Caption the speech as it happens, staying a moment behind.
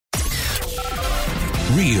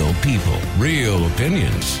Real people, real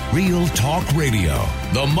opinions, real talk radio.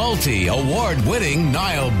 The multi-award-winning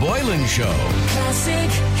Niall Boylan Show.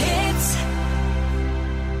 Classic hits.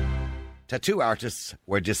 Tattoo artists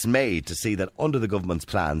were dismayed to see that under the government's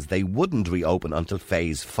plans they wouldn't reopen until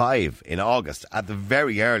phase 5 in August at the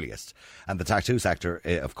very earliest. And the tattoo sector,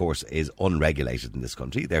 of course, is unregulated in this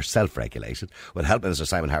country. They're self-regulated, with Health Minister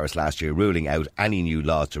Simon Harris last year ruling out any new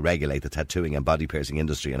laws to regulate the tattooing and body piercing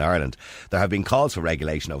industry in Ireland. There have been calls for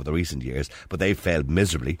regulation over the recent years, but they've failed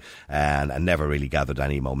miserably and never really gathered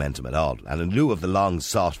any momentum at all. And in lieu of the long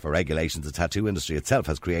sought for regulations, the tattoo industry itself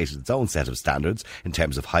has created its own set of standards in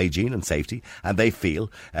terms of hygiene and safety, and they feel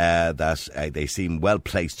that they seem well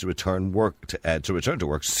placed to return to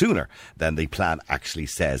work sooner than the plan actually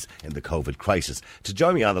says in the COVID crisis. To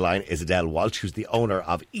join me on the line is Adele Walsh, who's the owner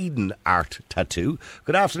of Eden Art Tattoo.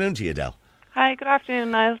 Good afternoon to you, Adele. Hi, good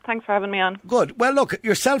afternoon, Niall. Thanks for having me on. Good. Well, look,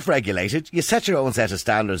 you're self-regulated. You set your own set of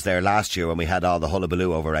standards there last year when we had all the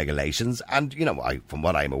hullabaloo over regulations. And, you know, from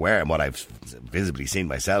what I'm aware and what I've visibly seen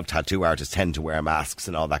myself, tattoo artists tend to wear masks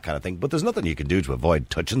and all that kind of thing. But there's nothing you can do to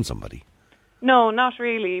avoid touching somebody. No, not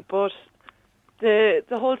really, but the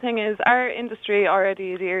whole thing is our industry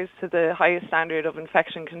already adheres to the highest standard of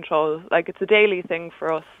infection control. Like, it's a daily thing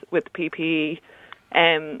for us with PPE.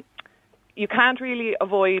 You can't really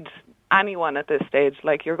avoid anyone at this stage.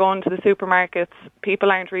 Like, you're going to the supermarkets,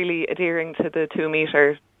 people aren't really adhering to the 2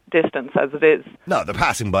 metre distance as it is. No, they're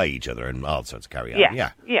passing by each other and all sorts of carry on.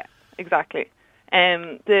 Yeah, exactly.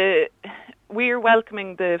 We're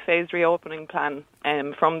welcoming the phased reopening plan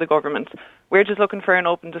from the government. We're just looking for an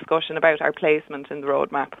open discussion about our placement in the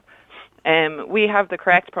roadmap. We have the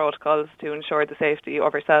correct protocols to ensure the safety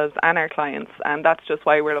of ourselves and our clients, and that's just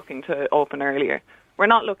why we're looking to open earlier. We're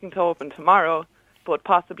not looking to open tomorrow, but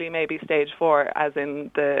possibly maybe stage 4, as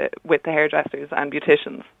in with the hairdressers and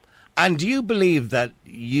beauticians. And do you believe that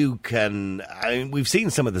you can... I mean, we've seen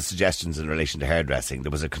some of the suggestions in relation to hairdressing.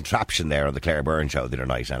 There was a contraption there on the Claire Byrne show the other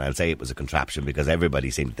night, and I'll say it was a contraption because everybody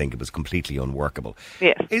seemed to think it was completely unworkable.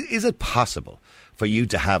 Yes. Is it possible for you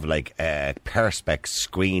to have like a perspex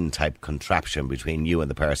screen type contraption between you and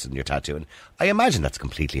the person you're tattooing? I imagine that's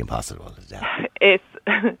completely impossible. It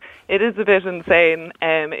is a bit insane.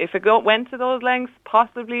 If it went to those lengths,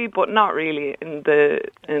 possibly, but not really in the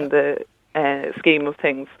scheme of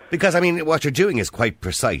things. Because, I mean, what you're doing is quite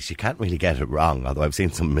precise. You can't really get it wrong, although I've seen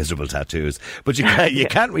some miserable tattoos. But you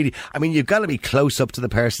can't really... I mean, you've got to be close up to the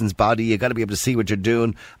person's body. You've got to be able to see what you're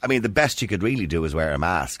doing. I mean, the best you could really do is wear a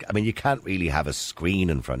mask. I mean, you can't really have a screen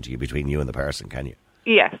in front of you between you and the person, can you?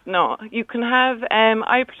 Yes, no. You can have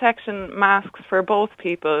eye protection masks for both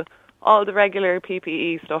people. All the regular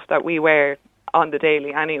PPE stuff that we wear on the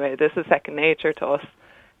daily anyway. This is second nature to us.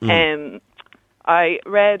 I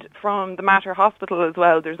read from the Mater Hospital as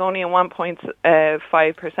well, there's only a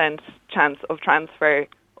 1.5% chance of transfer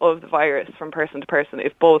of the virus from person to person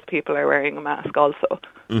if both people are wearing a mask also.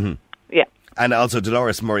 Mm-hmm. Yeah. And also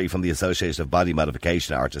Dolores Murray from the Association of Body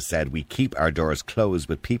Modification Artists said, we keep our doors closed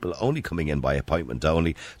with people only coming in by appointment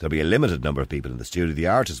only. There'll be a limited number of people in the studio. The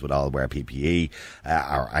artists would all wear PPE,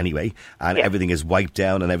 or anyway, and everything is wiped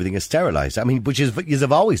down and everything is sterilised. I mean, but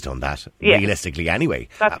you've always done that, realistically anyway.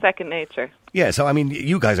 That's second nature. Yeah, so I mean,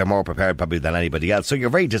 you guys are more prepared probably than anybody else. So you're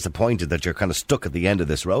very disappointed that you're kind of stuck at the end of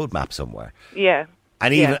this roadmap somewhere. Yeah.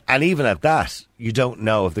 And even at that, you don't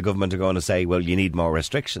know if the government are going to say, well, you need more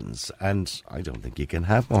restrictions. And I don't think you can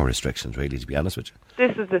have more restrictions, really, to be honest with you.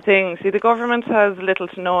 This is the thing. See, the government has little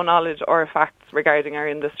to no knowledge or facts regarding our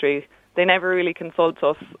industry. They never really consult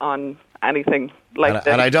us on anything like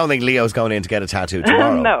this. And I don't think Leo's going in to get a tattoo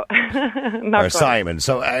tomorrow. No, not or Simon.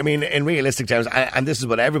 So, I mean, in realistic terms, and this is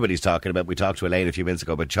what everybody's talking about. We talked to Elaine a few minutes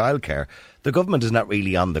ago about childcare. The government is not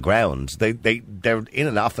really on the ground. They're in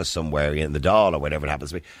an office somewhere in the Dáil or whatever it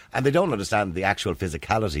happens to be, and they don't understand the actual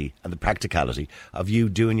physicality and the practicality of you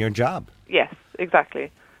doing your job. Yes,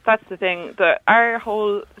 exactly. That's the thing. Our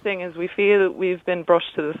whole thing is we feel we've been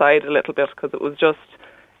brushed to the side a little bit because it was just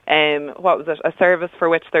a service for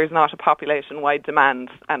which there's not a population-wide demand,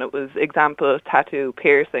 and it was example tattoo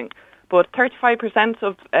piercing. But 35%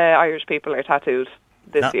 of Irish people are tattooed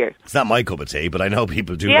this year. It's not my cup of tea, but I know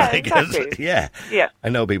people do like it. Yeah, I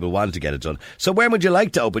know people want to get it done. So when would you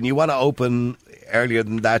like to open? You want to open earlier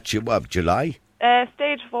than that? July?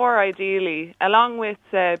 Stage 4, ideally, along with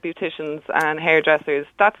beauticians and hairdressers.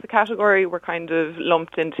 That's the category we're kind of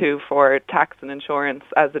lumped into for tax and insurance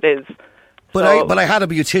as it is. But I had a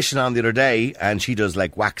beautician on the other day, and she does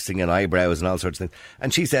like waxing and eyebrows and all sorts of things.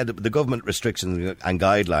 And she said the government restrictions and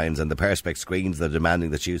guidelines and the perspex screens they're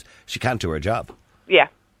demanding that she use, she can't do her job. Yeah,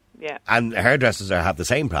 Yeah. And hairdressers have the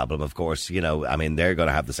same problem, of course. You know, I mean, they're going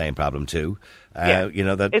to have the same problem too. Yeah. You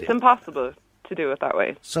know that it's impossible to do it that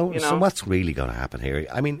way. So, you know? so what's really going to happen here?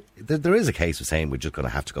 I mean, there is a case of saying we're just going to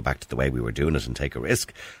have to go back to the way we were doing it and take a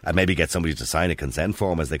risk, and maybe get somebody to sign a consent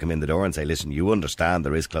form as they come in the door and say, listen, you understand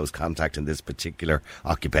there is close contact in this particular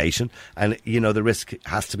occupation, and, you know, the risk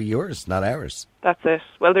has to be yours, not ours. That's it.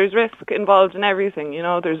 Well, there's risk involved in everything, you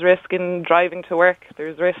know. There's risk in driving to work.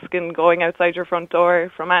 There's risk in going outside your front door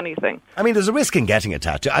from anything. I mean, there's a risk in getting a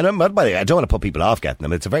tattoo. By the way, I don't want to put people off getting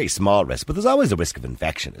them. It's a very small risk, but there's always a risk of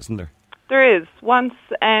infection, isn't there? There is. Once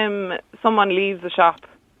someone leaves the shop,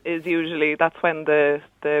 that's when the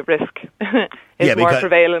risk is more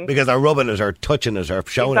prevalent. Because they're rubbing it or touching it or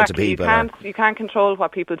showing it to people. You can't control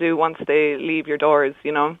what people do once they leave your doors,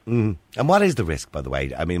 you know. Mm. And what is the risk, by the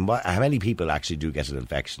way? I mean, how many people actually do get an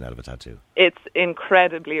infection out of a tattoo? It's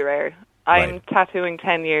incredibly rare. I'm tattooing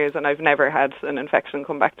 10 years and I've never had an infection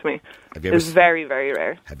come back to me. It's very, very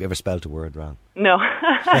rare. Have you ever spelled a word wrong? No.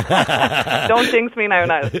 Don't jinx me now.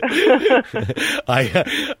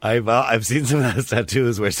 I've seen some of those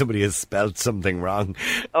tattoos where somebody has spelled something wrong.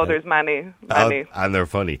 Oh, there's many. And they're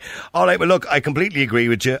funny. All right, well, look, I completely agree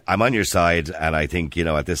with you. I'm on your side, and I think, you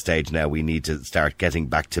know, at this stage now we need to start getting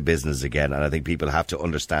back to business again, and I think people have to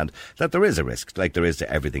understand that there is a risk, like there is to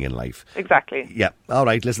everything in life. Exactly. Yeah. All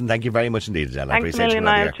right, listen, thank you very much indeed, Adele. I appreciate you. Thanks a million,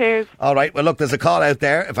 Niall. Cheers. All right, well, look, there's a call out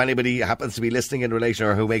there if anybody happens to be listening in relation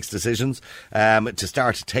or who makes decisions to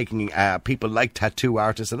start taking people like tattoo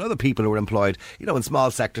artists and other people who are employed, you know, in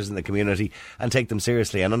small sectors in the community, and take them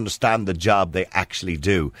seriously and understand the job they actually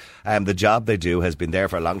do. The job they do has been there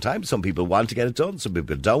for a long time. Some people want to get it done, some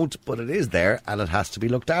people don't, but it is there and it has to be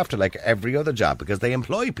looked after like every other job, because they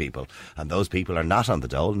employ people, and those people are not on the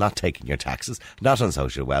dole, not taking your taxes, not on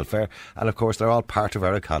social welfare, and of course they're all part of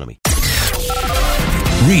our economy.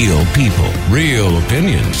 Real people, real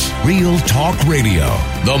opinions, real talk radio.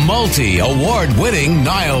 The multi-award-winning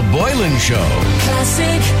Niall Boylan Show.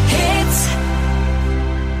 Classic